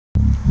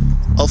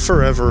I'll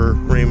forever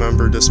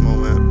remember this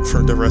moment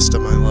for the rest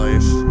of my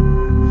life.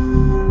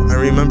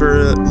 I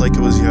remember it like it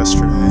was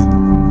yesterday,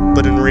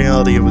 but in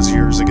reality it was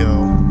years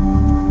ago.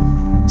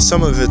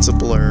 Some of it's a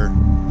blur,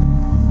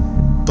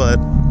 but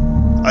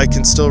I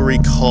can still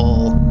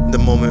recall the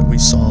moment we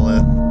saw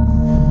it.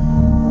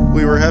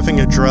 We were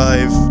having a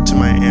drive to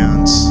my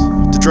aunt's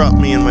to drop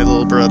me and my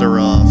little brother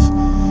off.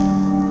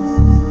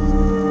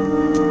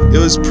 It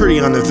was pretty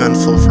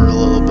uneventful for a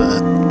little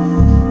bit.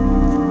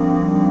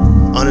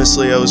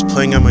 Honestly, I was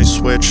playing on my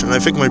Switch, and I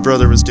think my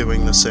brother was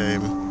doing the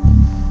same.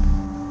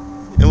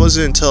 It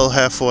wasn't until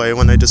halfway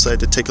when I decided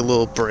to take a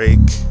little break,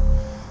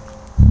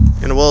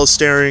 and while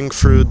staring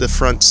through the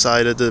front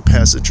side of the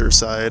passenger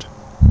side,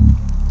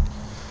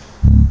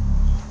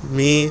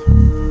 me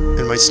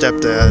and my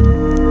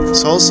stepdad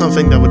saw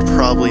something that would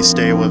probably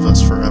stay with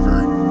us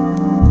forever.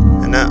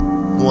 And that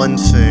one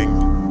thing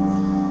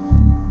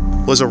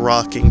was a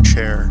rocking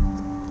chair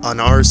on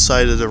our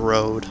side of the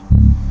road.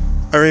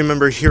 I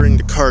remember hearing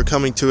the car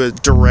coming to a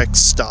direct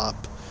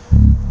stop.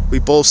 We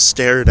both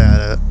stared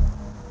at it.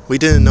 We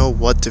didn't know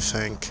what to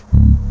think.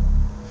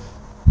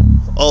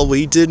 All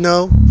we did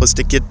know was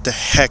to get the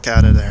heck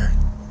out of there.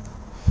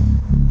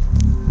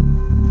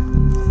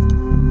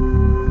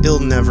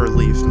 It'll never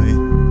leave me.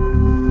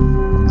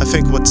 I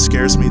think what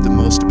scares me the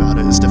most about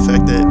it is the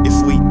fact that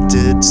if we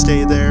did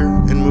stay there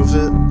and move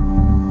it,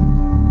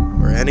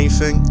 or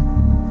anything,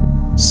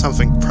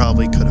 something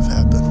probably could have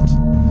happened.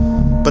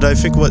 But I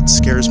think what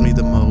scares me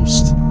the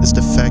most is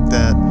the fact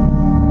that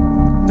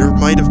there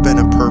might have been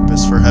a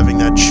purpose for having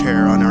that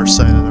chair on our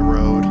side of the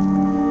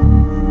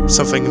road.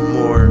 Something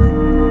more